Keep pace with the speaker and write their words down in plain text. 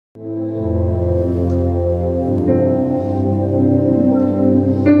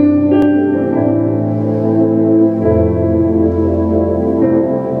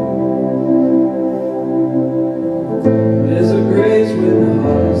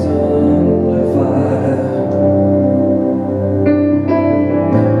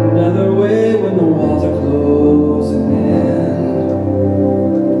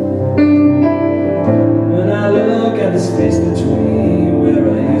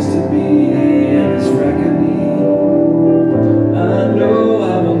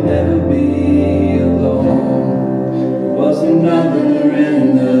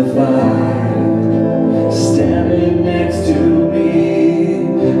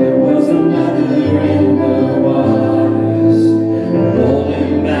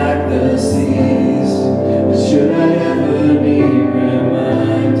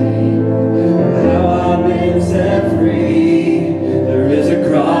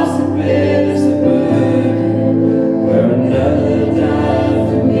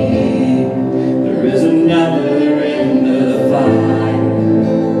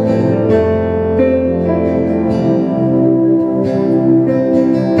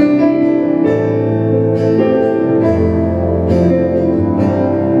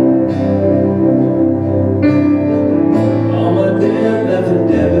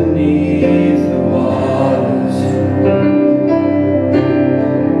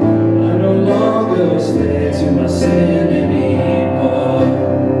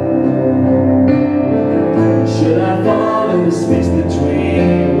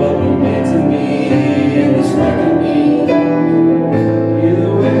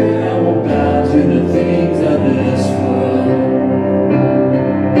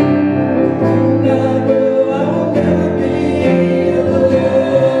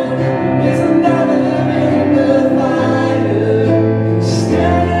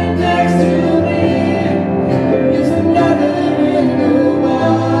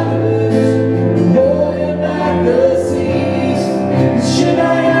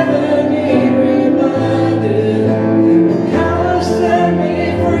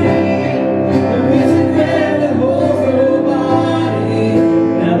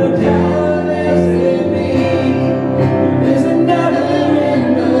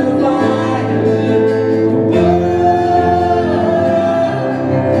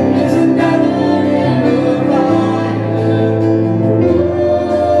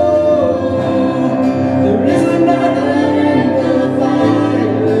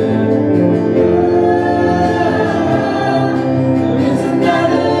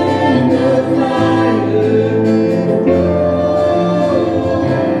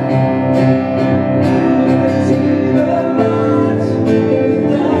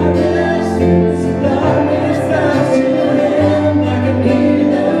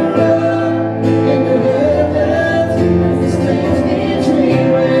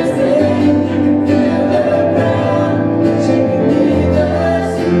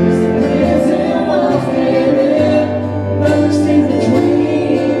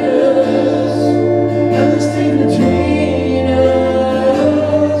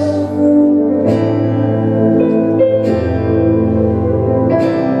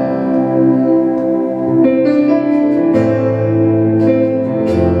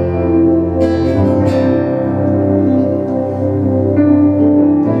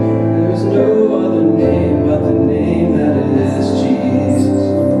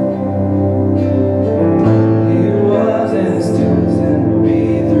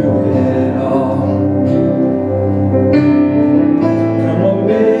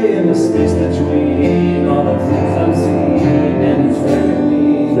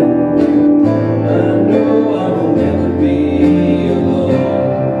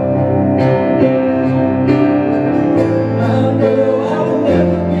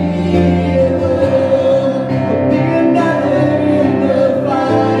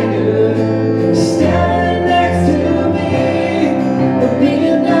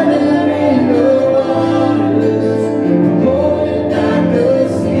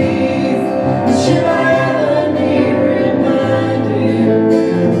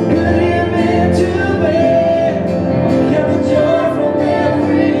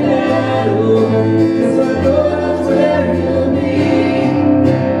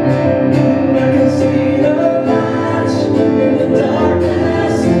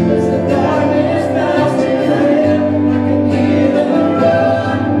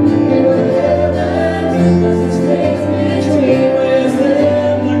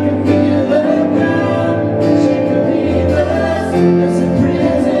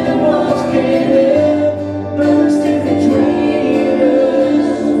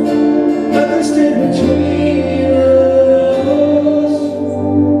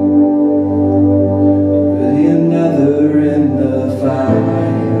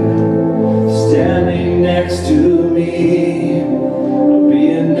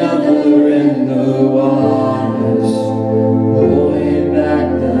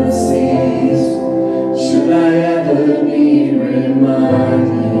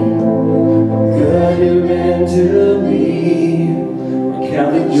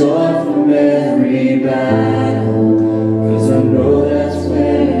count the joy from every battle, 'cause I know that's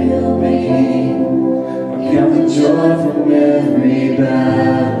where you'll be. I count the joy from every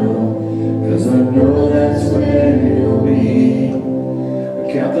battle, 'cause I know that's where you'll be.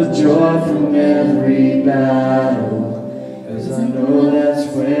 I count the joy from every battle, 'cause I know that's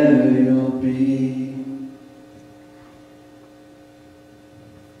where you'll be.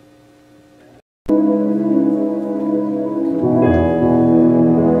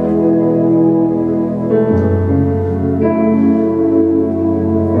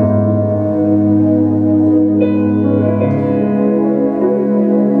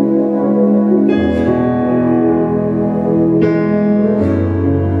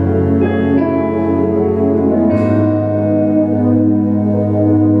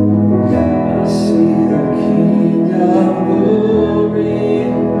 I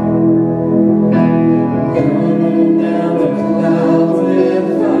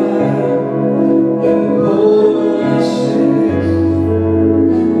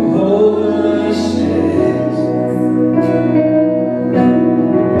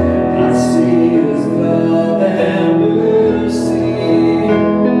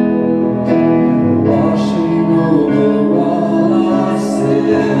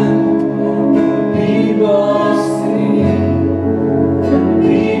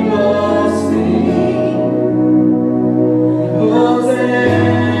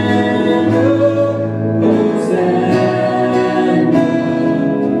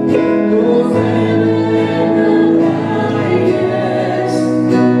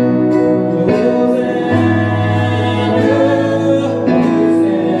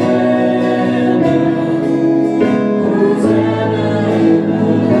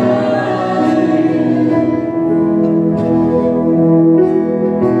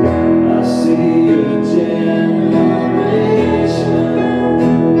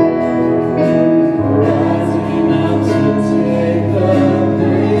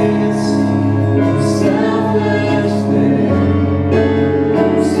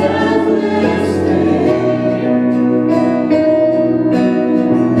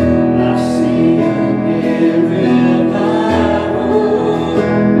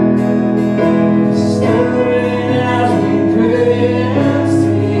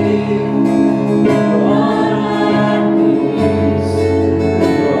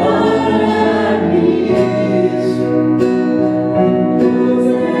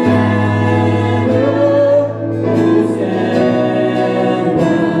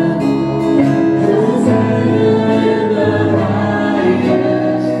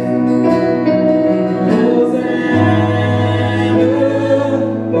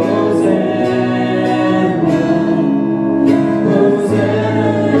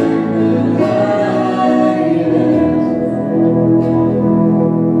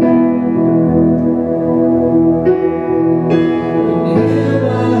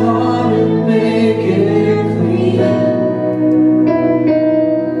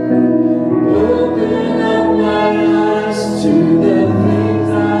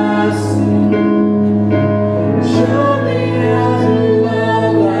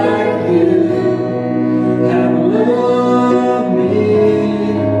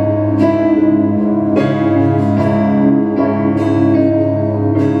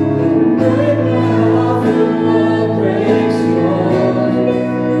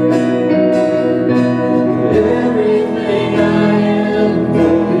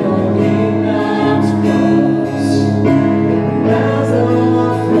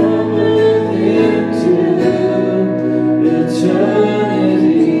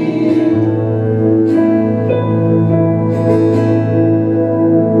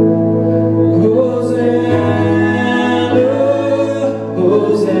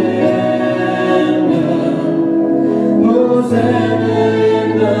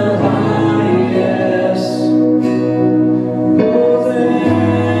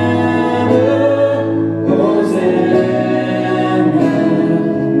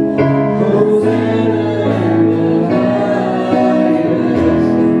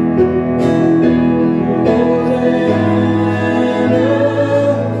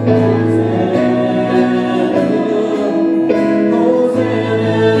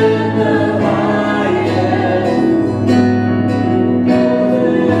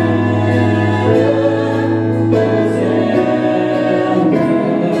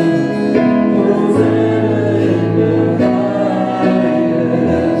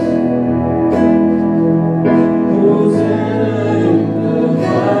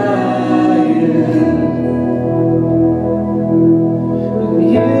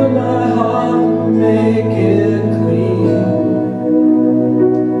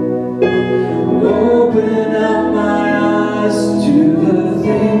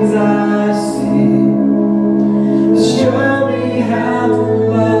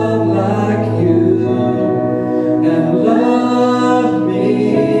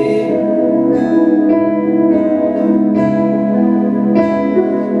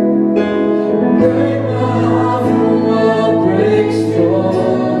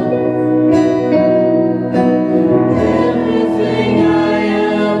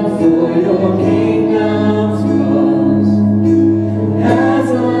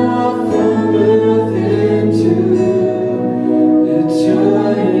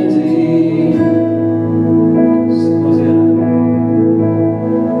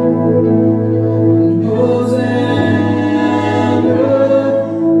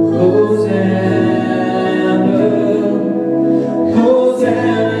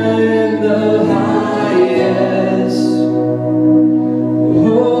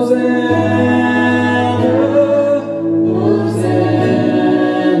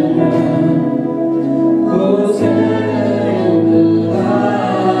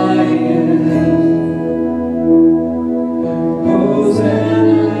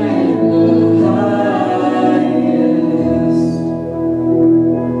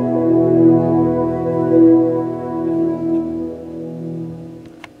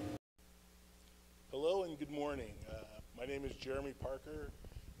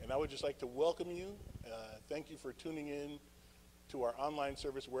And I would just like to welcome you. Thank you for tuning in to our online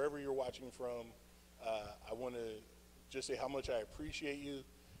service wherever you're watching from. I want to just say how much I appreciate you,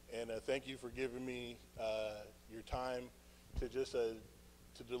 and thank you for giving me your time to just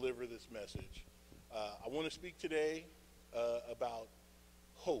to deliver this message. I want to speak today about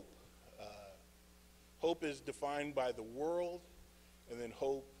hope. Hope is defined by the world, and then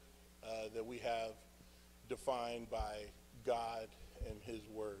hope that we have defined by God and his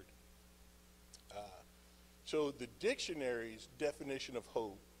word. So the dictionary's definition of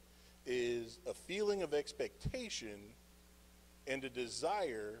hope is a feeling of expectation and a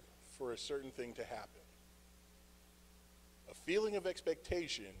desire for a certain thing to happen. A feeling of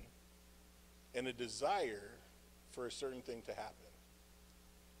expectation and a desire for a certain thing to happen.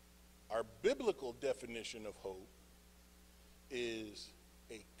 Our biblical definition of hope is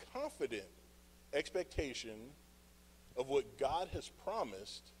a confident expectation of what God has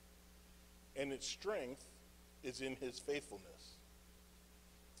promised, and its strength is in his faithfulness.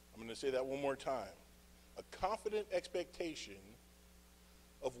 I'm going to say that one more time. A confident expectation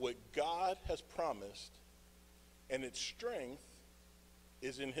of what God has promised, and its strength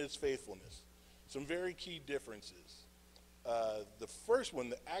is in his faithfulness. Some very key differences. The first one,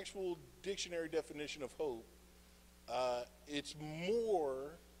 the actual dictionary definition of hope, it's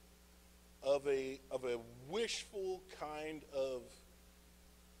more of a wishful kind of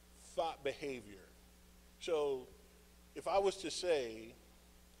thought behavior. So if I was to say,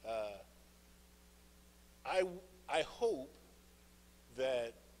 I hope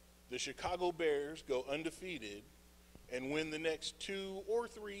that the Chicago Bears go undefeated and win the next 2 or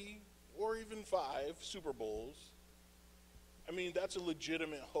 3 or even 5 Super Bowls, I mean, that's a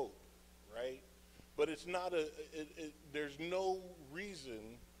legitimate hope, right? But it's not there's no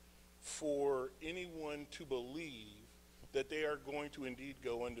reason for anyone to believe that they are going to indeed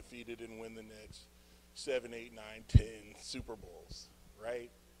go undefeated and win the next 7, 8, 9, 10 Super Bowls,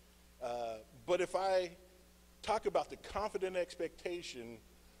 right? But if I talk about the confident expectation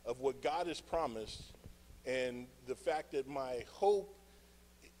of what God has promised and the fact that my hope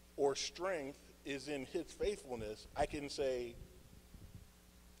or strength is in his faithfulness, I can say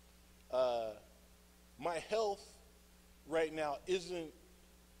my health right now isn't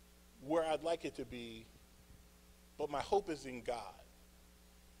where I'd like it to be, but my hope is in God.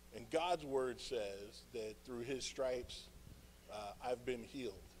 And God's word says that through his stripes, I've been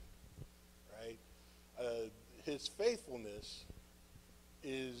healed, right? His faithfulness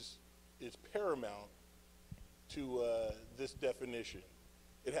is paramount to this definition.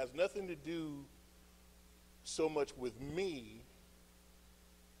 It has nothing to do so much with me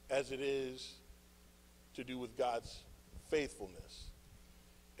as it is to do with God's faithfulness.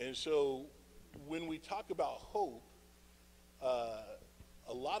 And so when we talk about hope,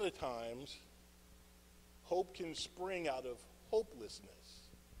 a lot of times hope can spring out of hopelessness.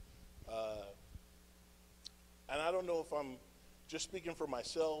 And I don't know if I'm just speaking for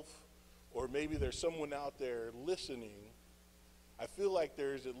myself or maybe there's someone out there listening. I feel like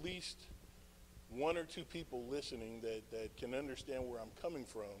there's at least 1 or 2 people listening that can understand where I'm coming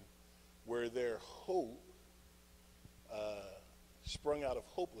from, where their hope sprung out of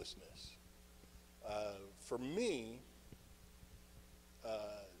hopelessness. For me,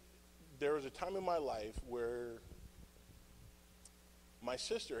 there was a time in my life where my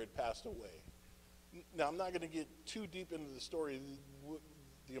sister had passed away. Now, I'm not going to get too deep into the story.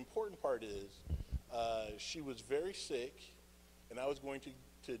 The important part is she was very sick, and I was going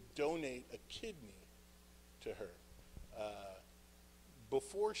to donate a kidney to her.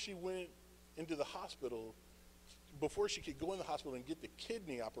 Before she went into the hospital, before she could go in the hospital and get the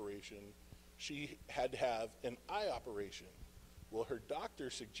kidney operation, she had to have an eye operation. Well, her doctor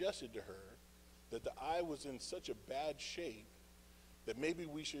suggested to her that the eye was in such a bad shape that maybe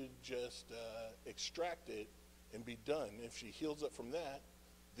we should just extract it and be done. If she heals up from that,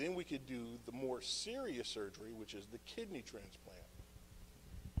 then we could do the more serious surgery, which is the kidney transplant.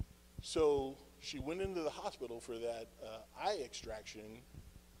 So she went into the hospital for that eye extraction,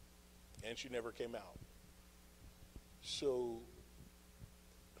 and she never came out. So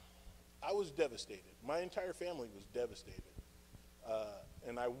I was devastated. My entire family was devastated.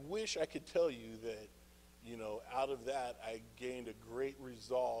 And I wish I could tell you that, you know, out of that, I gained a great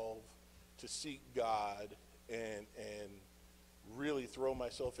resolve to seek God and really throw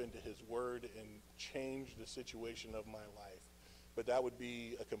myself into his word and change the situation of my life. But that would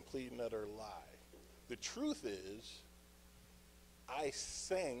be a complete and utter lie. The truth is, I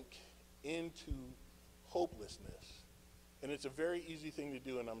sank into hopelessness. And it's a very easy thing to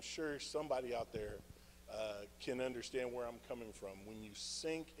do, and I'm sure somebody out there can understand where I'm coming from. When you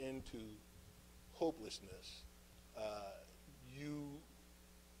sink into hopelessness, you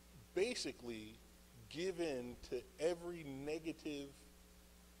basically give in to every negative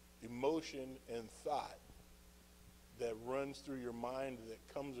emotion and thought that runs through your mind, that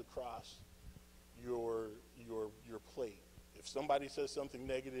comes across your plate. If somebody says something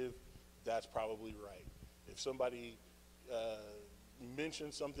negative, that's probably right. If somebody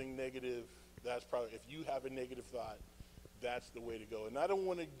mentions something negative, that's probably, if you have a negative thought, that's the way to go. And I don't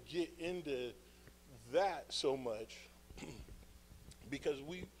want to get into that so much because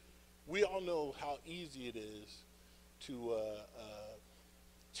we all know how easy it is to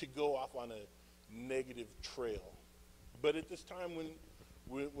go off on a negative trail. But at this time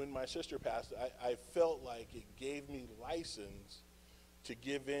when my sister passed, I felt like it gave me license to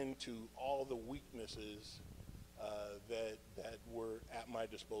give in to all the weaknesses that were at my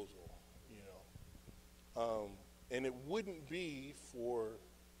disposal, you know. And it wouldn't be for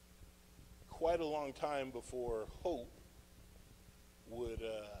quite a long time before hope would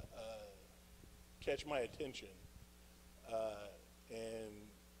catch my attention. And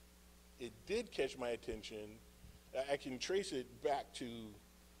it did catch my attention. I can trace it back to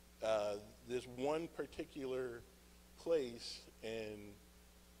this one particular place, and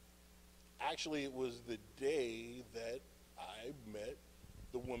actually it was the day that I met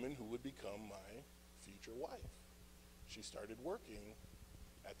the woman who would become my future wife. She started working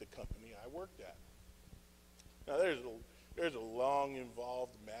at the company I worked at. Now there's a long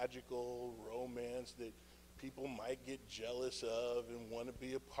involved magical romance that people might get jealous of and want to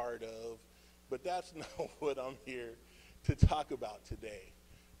be a part of, but that's not what I'm here to talk about today.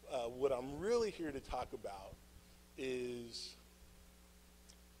 What I'm really here to talk about is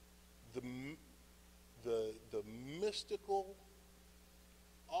the mystical,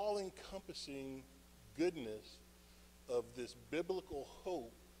 all-encompassing goodness of this biblical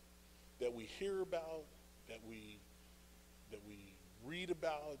hope that we hear about, that we read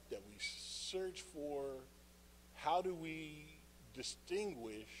about, that we search for. How do we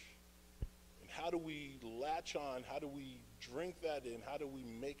distinguish, and how do we latch on, how do we drink that in, how do we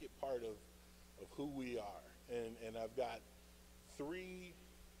make it part of who we are? And I've got three,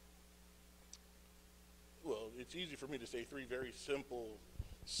 well, it's easy for me to say three very simple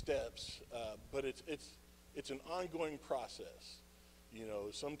steps, but it's an ongoing process. You know,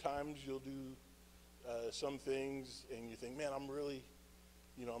 sometimes you'll do some things and you think, man, I'm really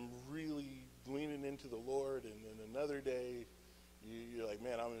leaning into the Lord, and then another day you're like,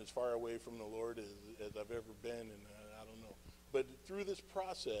 man, I'm as far away from the Lord as I've ever been, and I don't know. But through this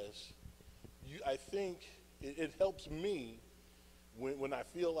process, I think it helps me when I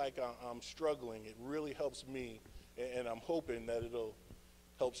feel like I'm struggling. It really helps me, and I'm hoping that it'll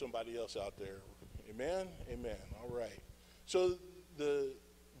help somebody else out there. Amen? Amen. All right. So the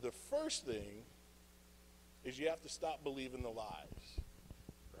first thing is you have to stop believing the lies,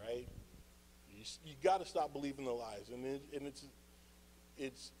 right? You got to stop believing the lies, and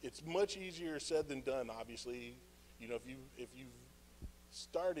it's much easier said than done. Obviously, you know, if you've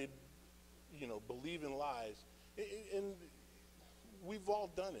started, you know, believing lies, and we've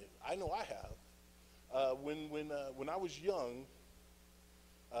all done it. I know I have. When I was young,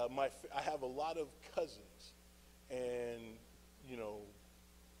 I have a lot of cousins, and you know,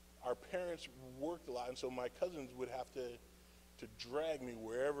 our parents worked a lot, and so my cousins would have to drag me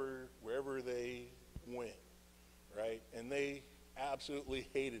wherever they went, right? And they absolutely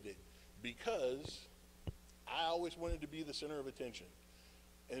hated it because I always wanted to be the center of attention.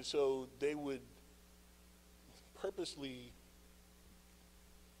 And so they would purposely,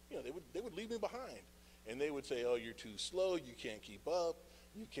 you know, they would leave me behind. And they would say, oh, you're too slow, you can't keep up,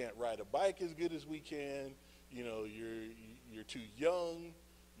 you can't ride a bike as good as we can, you know, you're too young,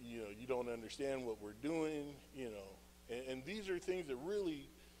 you know, you don't understand what we're doing, you know. And these are things that really,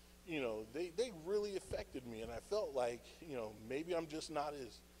 you know, they really affected me. And I felt like, you know, maybe I'm just not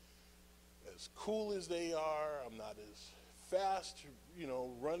as cool as they are. I'm not as fast, you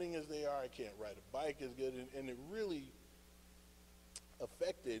know, running as they are. I can't ride a bike as good. And it really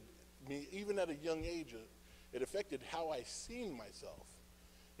affected me, even at a young age. It affected how I seen myself.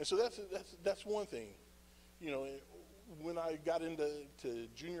 And so that's one thing. You know, when I got into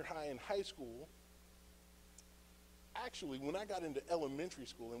junior high and high school, actually, when I got into elementary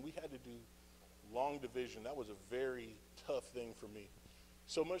school and we had to do long division, that was a very tough thing for me.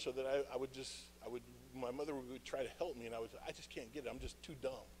 So much so that my mother would try to help me, and I just can't get it. I'm just too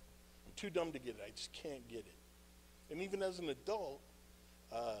dumb. I'm too dumb to get it. I just can't get it. And even as an adult,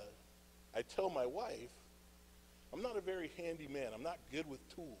 I tell my wife, I'm not a very handy man. I'm not good with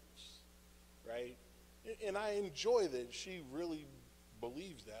tools, right? And I enjoy that she really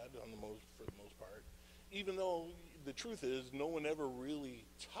believes that for the most part, even though the truth is no one ever really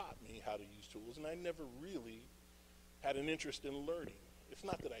taught me how to use tools, and I never really had an interest in learning. It's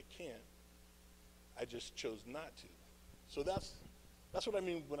not that I can't, I just chose not to. So that's what I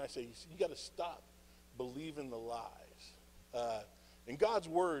mean when I say you got to stop believing the lies. And God's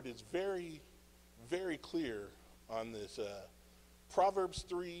word is very, very clear on this. Proverbs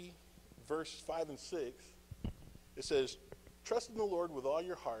 3, verse 5 and 6, it says, trust in the Lord with all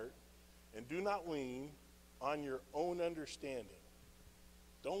your heart and do not lean on your own understanding.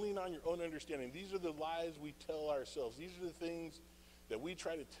 Don't lean on your own understanding. These are the lies we tell ourselves. These are the things that we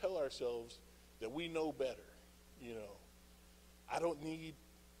try to tell ourselves that we know better. You know, I don't need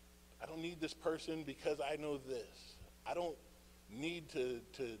this person because I know this. I don't need to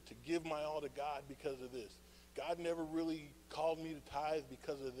give my all to God because of this. God never really called me to tithe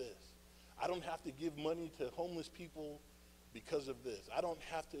because of this. I don't have to give money to homeless people because of this. I don't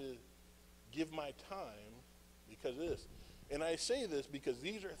have to give my time because of this. And I say this because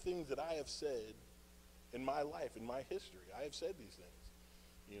these are things that I have said in my life, in my history. I have said these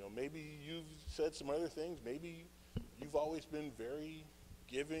things. You know, maybe you've said some other things. Maybe you've always been very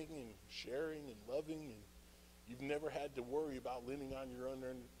giving and sharing and loving, and you've never had to worry about leaning on your own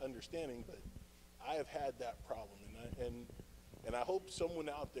understanding, but I have had that problem. And I hope someone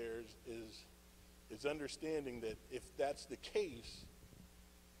out there is understanding that if that's the case,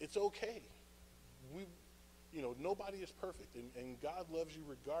 it's okay. Nobody is perfect, and God loves you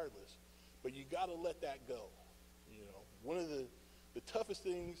regardless, but you got to let that go. You know, one of the toughest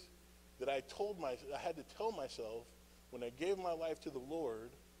things that I had to tell myself when I gave my life to the Lord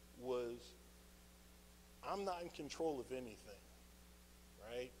was, I'm not in control of anything,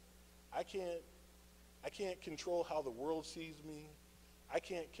 right? I can't control how the world sees me. I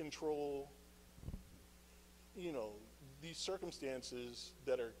can't control, these circumstances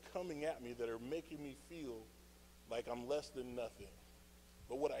that are coming at me that are making me feel like I'm less than nothing.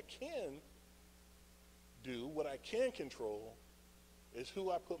 But what I can do, what I can control, is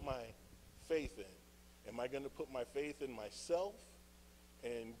who I put my faith in. Am I going to put my faith in myself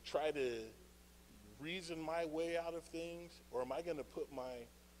and try to reason my way out of things? Or am I going to put my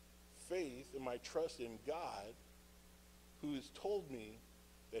faith and my trust in God, who has told me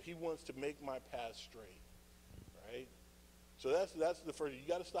that he wants to make my path straight, right? So that's the first. You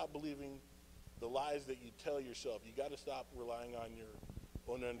got to stop believing the lies that you tell yourself. You got to stop relying on your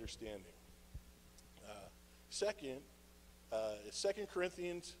own understanding. Second, is 2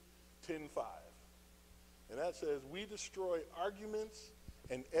 Corinthians 10:5. And that says, we destroy arguments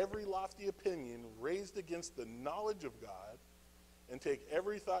and every lofty opinion raised against the knowledge of God and take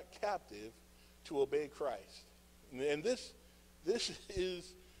every thought captive to obey Christ. And this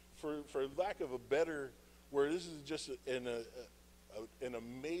is, for lack of a better word, this is just an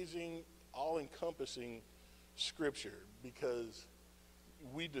amazing, all-encompassing scripture, because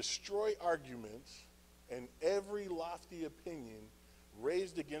we destroy arguments and every lofty opinion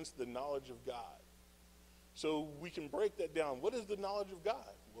raised against the knowledge of God. So we can break that down. What is the knowledge of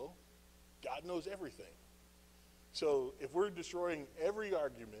God? Well, God knows everything. So if we're destroying every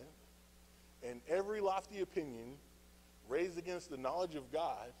argument and every lofty opinion raised against the knowledge of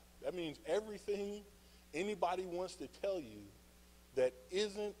God, that means everything anybody wants to tell you that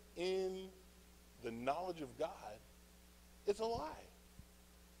isn't in the knowledge of God, it's a lie.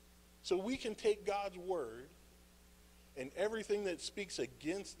 So we can take God's word and everything that speaks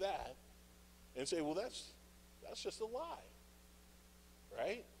against that and say, well, that's just a lie,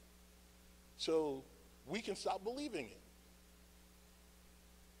 right? So we can stop believing it.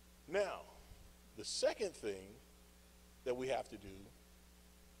 Now, the second thing that we have to do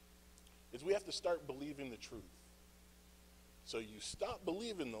is we have to start believing the truth. So you stop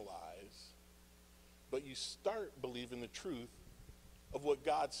believing the lies, but you start believing the truth of what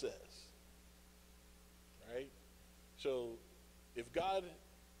God says, right? So if God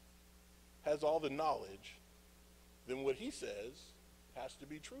has all the knowledge, then what he says has to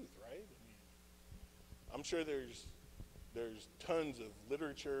be truth, right? I mean, I'm sure there's tons of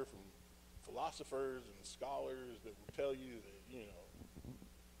literature from philosophers and scholars that will tell you that,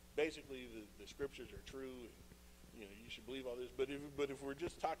 basically the scriptures are true and, you should believe all this. But if we're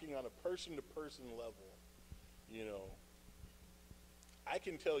just talking on a person-to-person level, I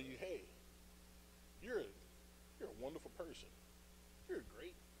can tell you, hey, you're a wonderful person. You're a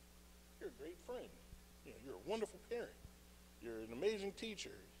great friend. You're a wonderful parent. You're an amazing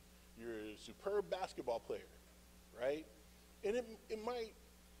teacher. You're a superb basketball player, right? And it might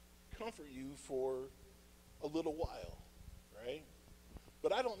comfort you for a little while, right?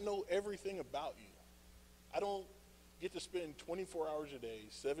 But I don't know everything about you. I don't get to spend 24 hours a day,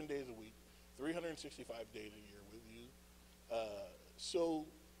 7 days a week, 365 days a year with you. So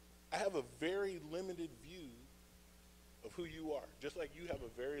I have a very limited view of who you are, just like you have a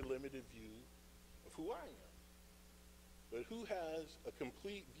very limited view of who I am. But who has a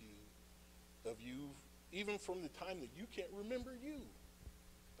complete view of you, even from the time that you can't remember you?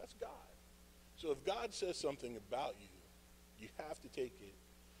 That's God. So if God says something about you, you have to take it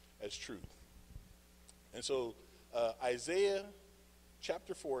as truth. And so Isaiah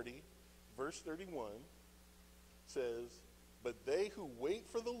chapter 40, verse 31 says, "But they who wait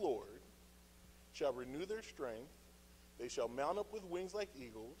for the Lord shall renew their strength. They shall mount up with wings like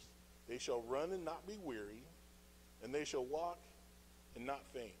eagles. They shall run and not be weary, and they shall walk and not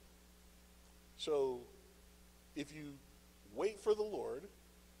faint." So if you wait for the Lord,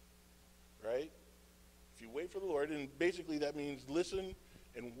 right? If you wait for the Lord, and basically that means listen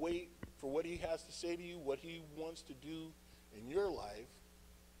and wait for what he has to say to you, what he wants to do in your life,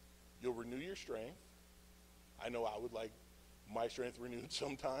 you'll renew your strength. I know I would like my strength renewed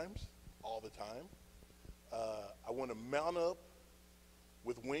sometimes, all the time. I want to mount up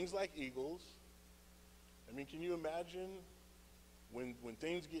with wings like eagles. I mean, can you imagine when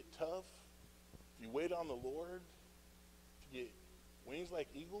things get tough, if you wait on the Lord to get wings like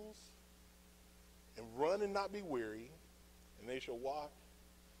eagles and run and not be weary, and they shall walk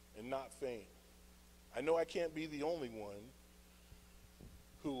and not faint. I know I can't be the only one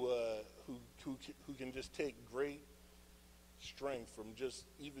who can just take great strength from just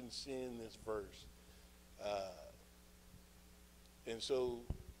even seeing this verse. And so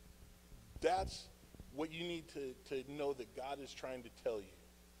that's what you need to know that God is trying to tell you,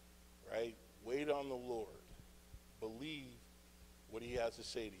 right? Wait on the Lord. Believe what he has to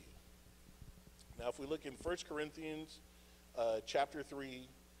say to you. Now, if we look in 1 Corinthians chapter 3,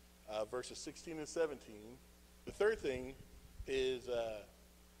 verses 16 and 17, the third thing is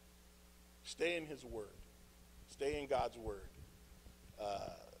stay in his word. Stay in God's word.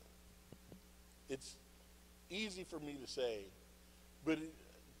 It's easy for me to say, but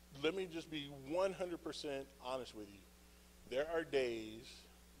let me just be 100% honest with you. There are days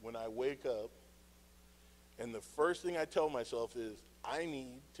when I wake up and the first thing I tell myself is, I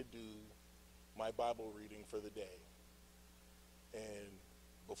need to do my Bible reading for the day. And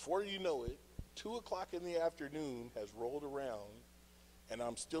before you know it, 2 o'clock in the afternoon has rolled around, and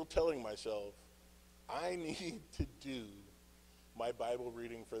I'm still telling myself, I need to do my Bible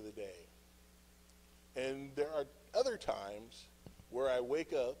reading for the day. And there are other times where I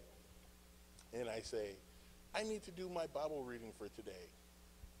wake up and I say, I need to do my Bible reading for today.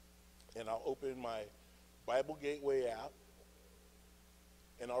 And I'll open my Bible Gateway app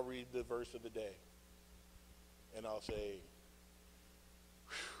and I'll read the verse of the day. And I'll say,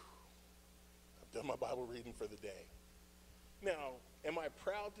 I've done my Bible reading for the day. Now, am I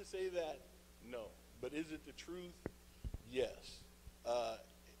proud to say that? No. But is it the truth? Yes.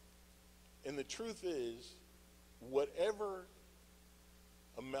 And the truth is, whatever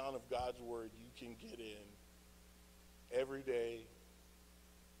amount of God's word you can get in every day,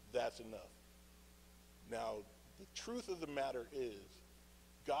 that's enough. Now, the truth of the matter is,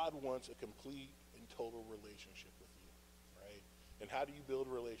 God wants a complete and total relationship with you, right? And how do you build a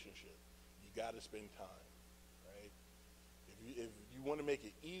relationship? You got to spend time, right? If you want to make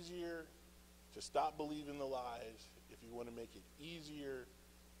it easier to stop believing the lies, if you want to make it easier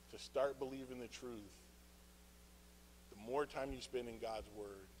to start believing the truth, the more time you spend in God's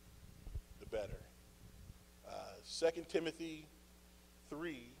word, the better. 2 Timothy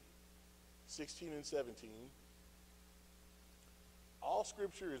 3, 16 and 17. All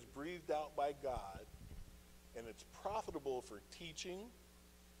scripture is breathed out by God, and it's profitable for teaching,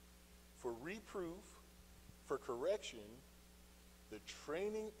 for reproof, for correction, the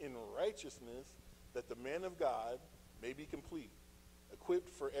training in righteousness, that the man of God may be complete, equipped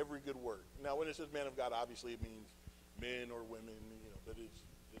for every good work. Now, when it says man of God, obviously it means men or women, but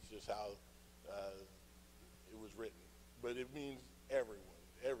it's just how it was written. But it means everyone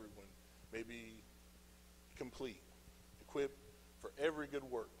may be complete, equipped for every good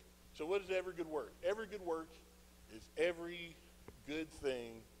work. So what is every good work? Every good work is every good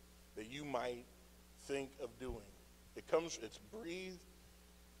thing that you might think of doing. It's breathed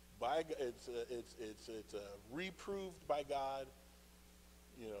by, it's reproved by God,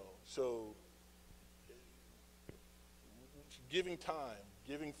 so giving time,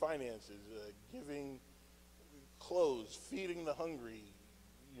 giving finances, giving clothes, feeding the hungry,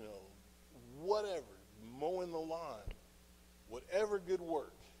 whatever, mowing the lawn, whatever good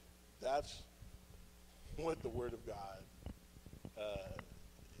work, that's what the Word of God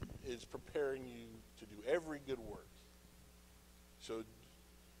is preparing you to do every good work. So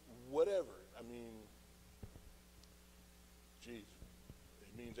whatever, I mean, geez,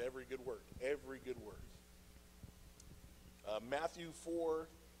 it means every good work, every good work. Matthew 4,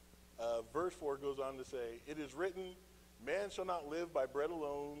 verse 4 goes on to say, "It is written, man shall not live by bread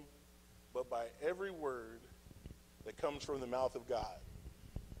alone, but by every word that comes from the mouth of God."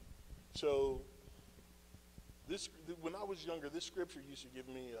 So when I was younger, this scripture used to give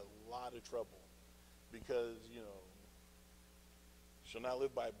me a lot of trouble because, shall not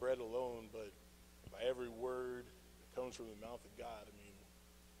live by bread alone, but by every word that comes from the mouth of God. I mean,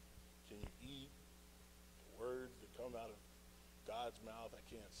 can you eat the words that come out of God's mouth? I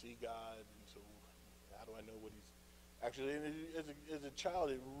can't see God, and so how do I know what he's actually? As a child,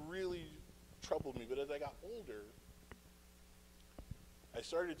 it really troubled me. But as I got older, I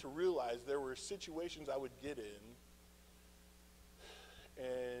started to realize there were situations I would get in,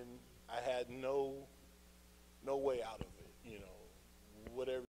 and I had no way out of it.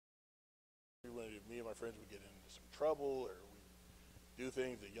 Whatever. Me and my friends would get into some trouble, or we'd do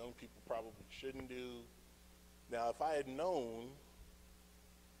things that young people probably shouldn't do. Now, if I had known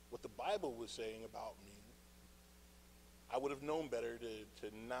what the Bible was saying about me, I would have known better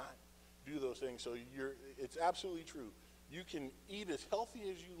to not do those things. So it's absolutely true. You can eat as healthy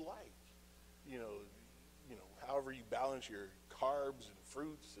as you like. However you balance your carbs and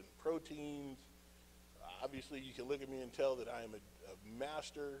fruits and proteins. Obviously, you can look at me and tell that I am a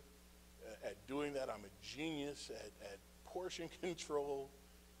master at doing that. I'm a genius at portion control.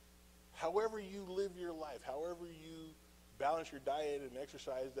 However you live your life, however you balance your diet and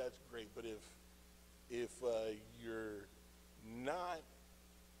exercise, that's great. But if you're not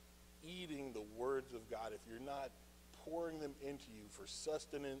eating the words of God, if you're not pouring them into you for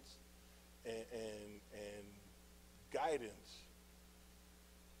sustenance and guidance,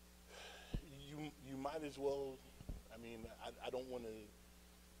 you might as well. I mean, I don't want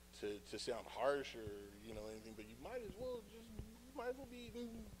to sound harsh or anything, but you might as well be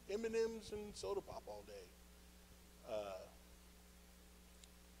eating M&Ms and soda pop all day.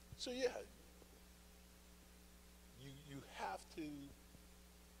 So yeah, you have to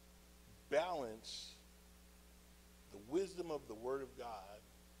balance the wisdom of the Word of God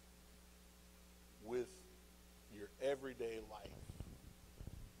with your everyday life.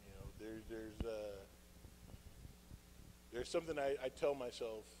 There's something I tell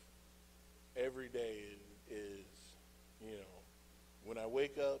myself every day is when I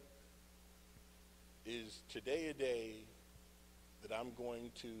wake up, is today a day that I'm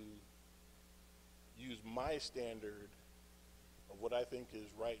going to use my standard of what I think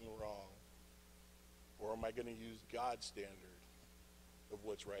is right and wrong, or am I going to use God's standard of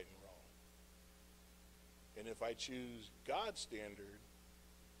what's right and wrong? And if I choose God's standard,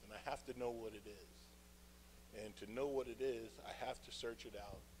 then I have to know what it is. And to know what it is, I have to search it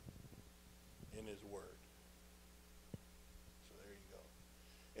out in his word. So there you go.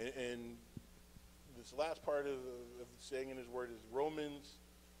 And this last part of saying in his word is Romans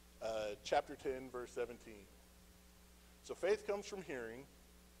chapter 10, verse 17. So faith comes from hearing,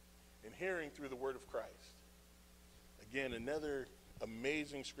 and hearing through the word of Christ. Again, another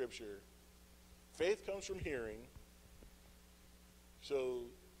amazing scripture. Faith comes from hearing. So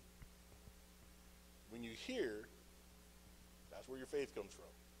when you hear, that's where your faith comes from.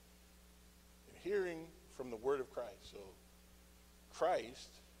 And hearing from the word of Christ. So Christ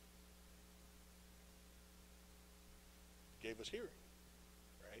gave us hearing,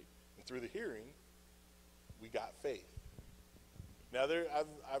 right? And through the hearing, we got faith. Now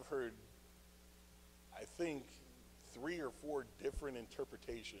I've heard, I think, 3 or 4 different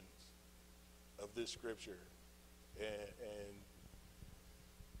interpretations of this scripture, and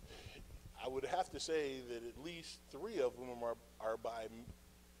I would have to say that at least 3 of them are by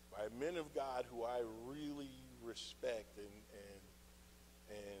men of God who I really respect,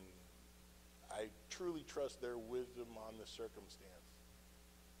 and I truly trust their wisdom on the circumstance.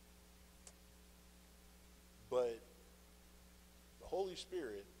 But the Holy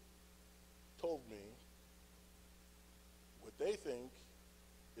Spirit told me what they think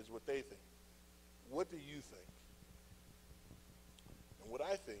is what they think. What do you think? And what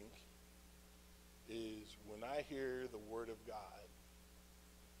I think is when I hear the word of God,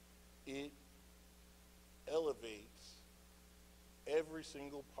 it elevates every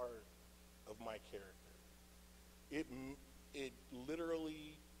single part of my character. It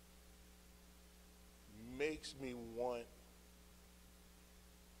literally makes me want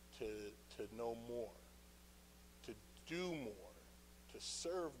to know more, to do more, to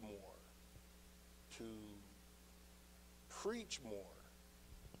serve more, to preach more.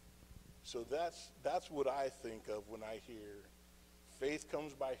 So that's what I think of when I hear faith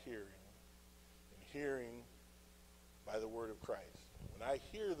comes by hearing, and hearing by the word of Christ. When I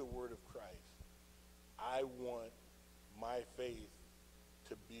hear the word of Christ, I want my faith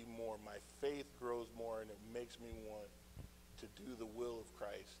to be more. My faith grows more, and it makes me want to do the will of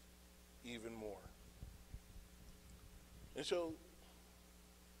Christ even more. And so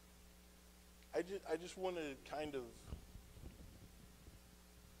I just want to kind of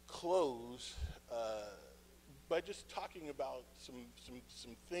close by just talking about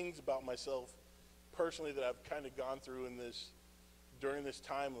some things about myself personally that I've kind of gone through during this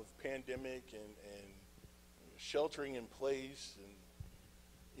time of pandemic and sheltering in place. And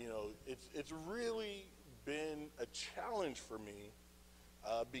it's really been a challenge for me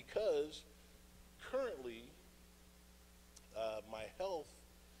because currently my health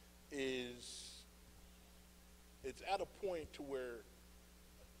it's at a point to where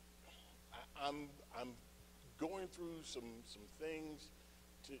I'm going through some things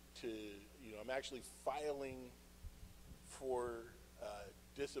to I'm actually filing for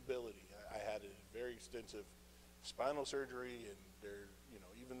disability. I had a very extensive spinal surgery, and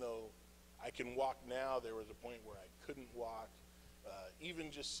even though I can walk now, there was a point where I couldn't walk.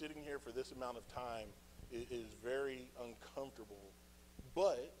 Even just sitting here for this amount of time is very uncomfortable.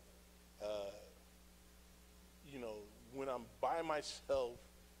 But when I'm by myself,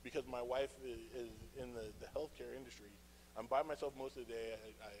 because my wife is in the healthcare industry, I'm by myself most of the day.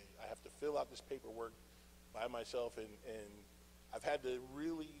 I have to fill out this paperwork by myself, and I've had to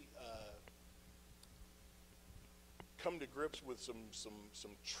really come to grips with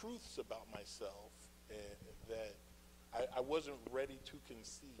some truths about myself that I wasn't ready to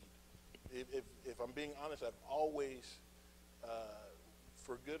concede. If I'm being honest, I've always,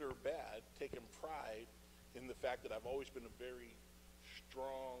 for good or bad, taken pride in the fact that I've always been a very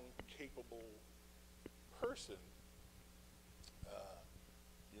strong, capable person.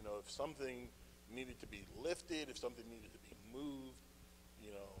 If something needed to be lifted, if something needed to be moved,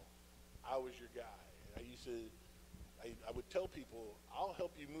 I was your guy. I would tell people, I'll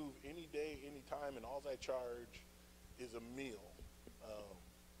help you move any day, any time, and all I charge is a meal.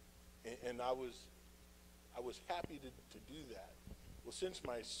 And I was happy to do that. Well, since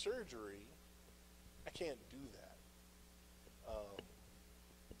my surgery, I can't do that.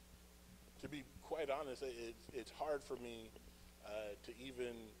 To be quite honest, it's hard for me to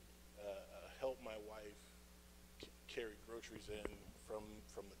even help my wife carry groceries in from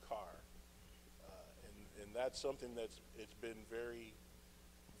the car, and that's something it's been very,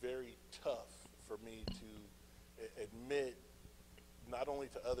 very tough for me to admit, not only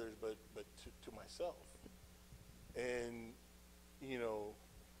to others but to myself. And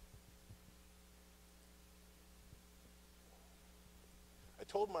I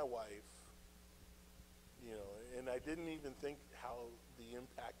told my wife, and I didn't even think how the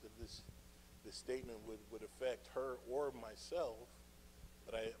impact of this statement would affect her or myself,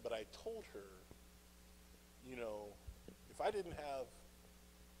 but I told her, if I didn't have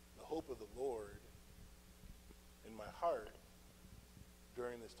the hope of the Lord in my heart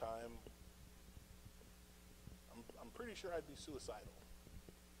during this time, I'm pretty sure I'd be suicidal,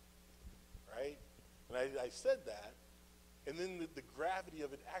 right? And I said that, and then the gravity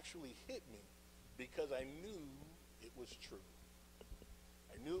of it actually hit me, because I knew it was true.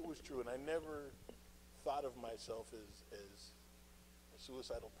 I knew it was true, and I never thought of myself as a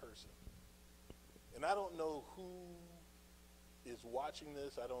suicidal person. And I don't know who is watching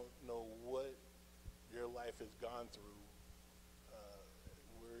this. I don't know what your life has gone through,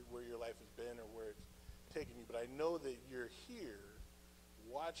 where your life has been or where it's taken you, but I know that you're here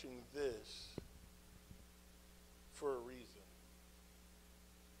watching this for a reason.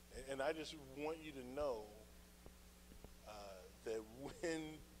 And I just want you to know that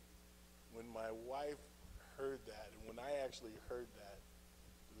when my wife heard that, and when I actually heard that,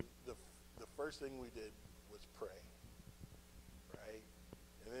 the first thing we did was pray, right?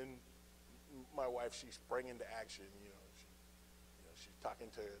 And then my wife, she sprang into action. She's talking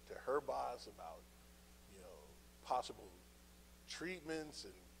to her boss about possible treatments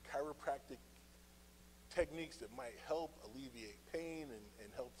and chiropractic techniques that might help alleviate pain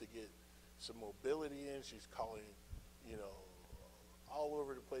and help to get some mobility in. She's calling, all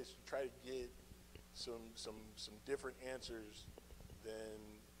over the place to try to get some different answers than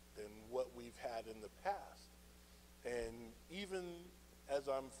what we've had in the past. And even as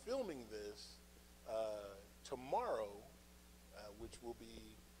I'm filming this, tomorrow, which will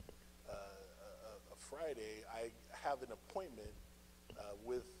be a Friday, I have an appointment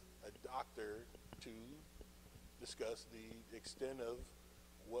with a doctor to discuss the extent of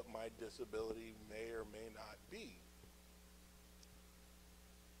what my disability may or may not be.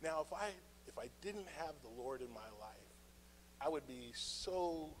 Now, if I didn't have the Lord in my life, I would be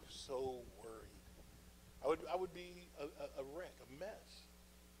so worried. I would be a wreck, a mess.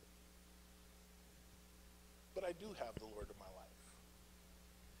 But I do have the Lord in my life.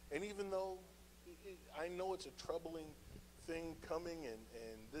 And even though I know it's a troubling thing coming, and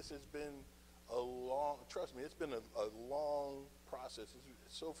this has been a long, trust me, it's been a long process.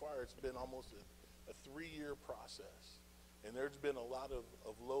 So far, it's been almost a 3-year process. And there's been a lot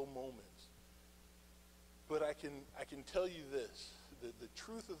of low moments. But I can tell you this, the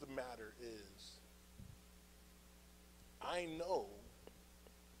truth of the matter is, I know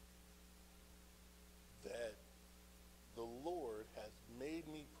that the Lord has made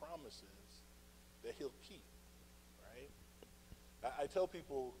me promises that he'll keep, right? I tell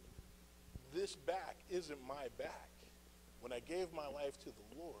people, this back isn't my back. When I gave my life to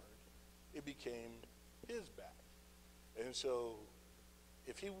the Lord, it became his back. And so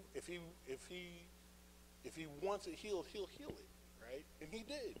if he wants it healed, he'll heal it, right? And he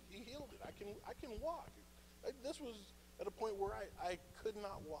did. He healed it. I can walk. This was at a point where I could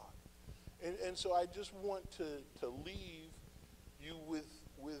not walk. And so I just want to leave you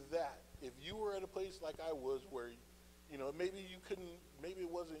with that. If you were at a place like I was where, you know, maybe it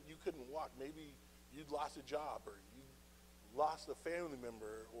wasn't you couldn't walk, maybe you'd lost a job, or you lost a family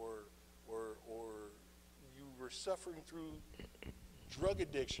member, or you were suffering through drug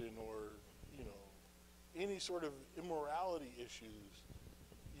addiction, or, you know, any sort of immorality issues,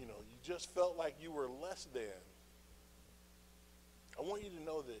 you know, you just felt like you were less than. I want you to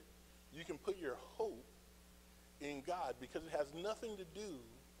know that you can put your hope in God, because it has nothing to do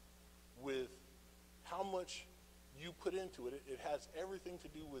with how much you put into it. It has everything to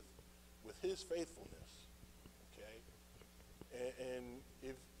do with his faithfulness, okay? And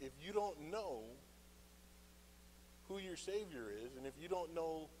if you don't know who your Savior is, and if you don't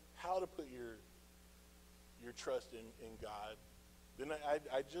know how to put your trust in God, then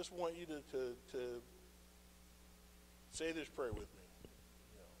I just want you to say this prayer with me.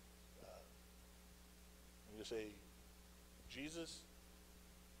 And just say, Jesus,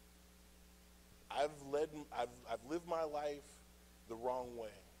 I've lived my life the wrong way,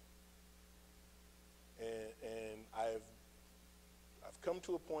 and I've come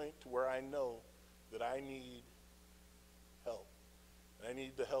to a point to where I know that I need help, and I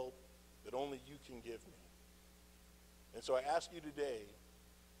need the help that only you can give me. And so I ask you today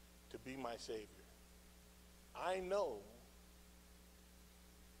to be my Savior. I know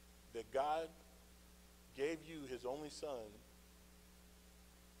that God gave you his only Son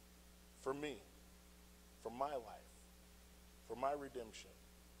for me, for my life, for my redemption.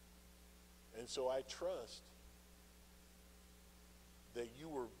 And so I trust that you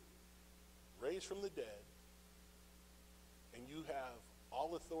were raised from the dead, and you have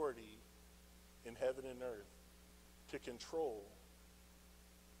all authority in heaven and earth to control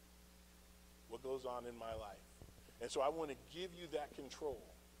what goes on in my life. And so I want to give you that control.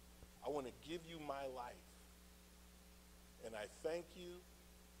 I want to give you my life. And I thank you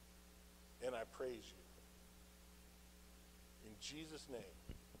and I praise you. In Jesus' name,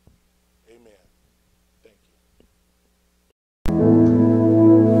 amen. Thank you.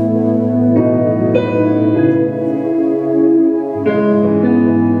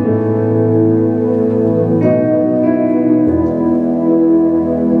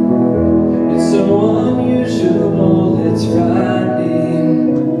 It's so unusual, it's frightening.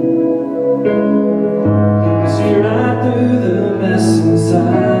 You see right through the mess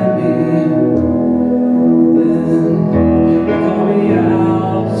inside me. Then you call me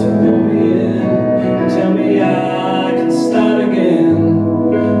out to pull me in and tell me I can start again.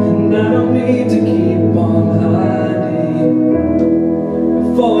 And I don't need to keep on hiding,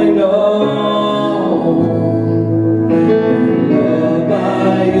 falling on. Loved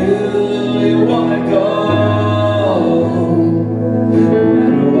by you, you wanna go. No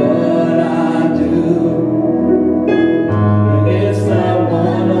matter what I do, it's not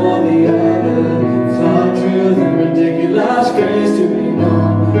one or the other. Taught truth and ridiculous grace to be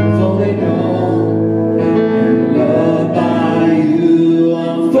known, fully known. And loved by you,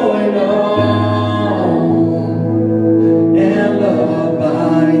 I'm fully known. And loved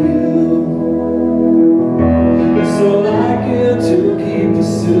by you.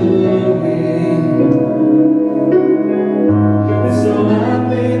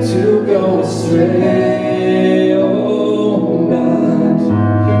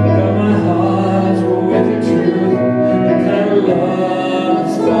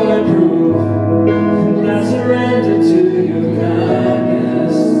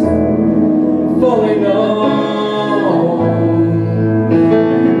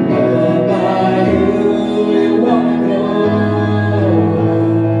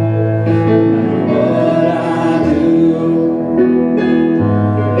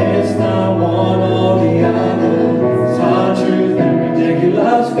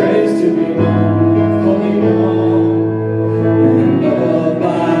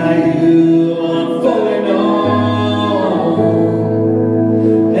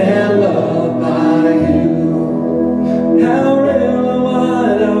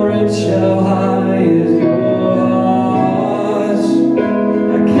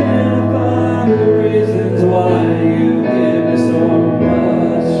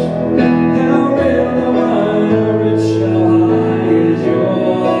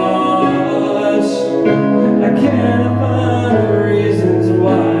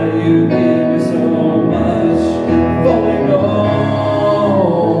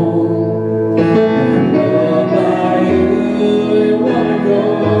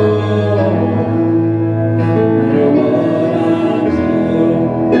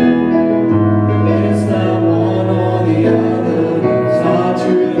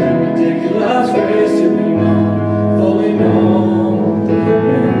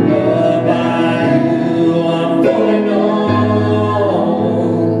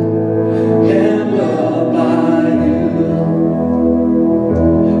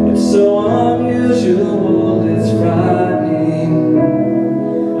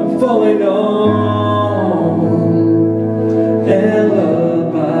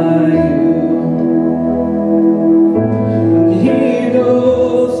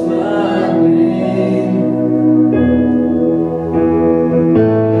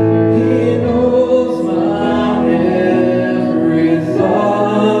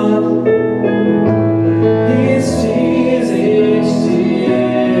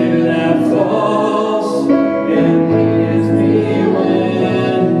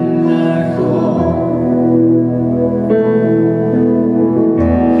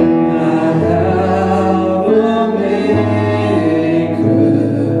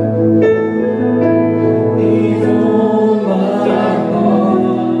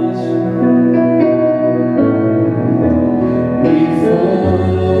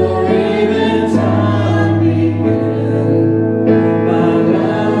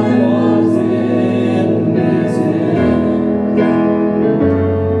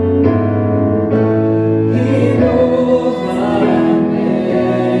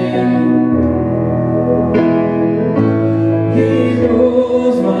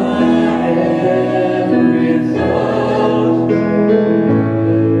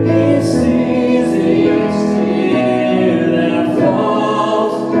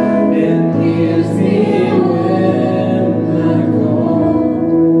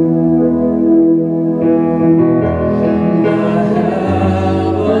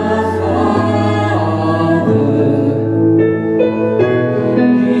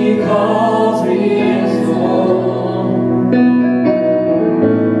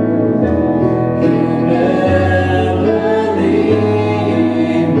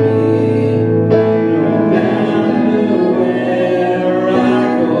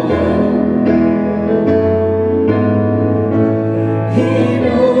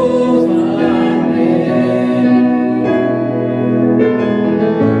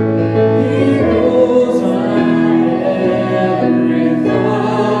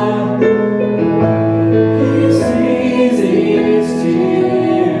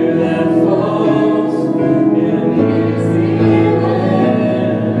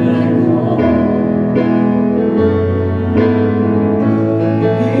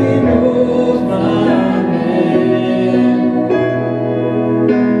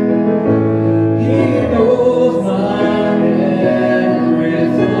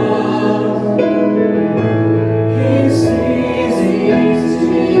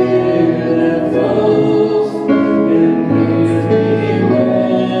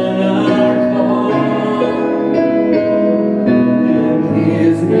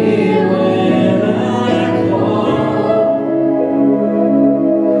 every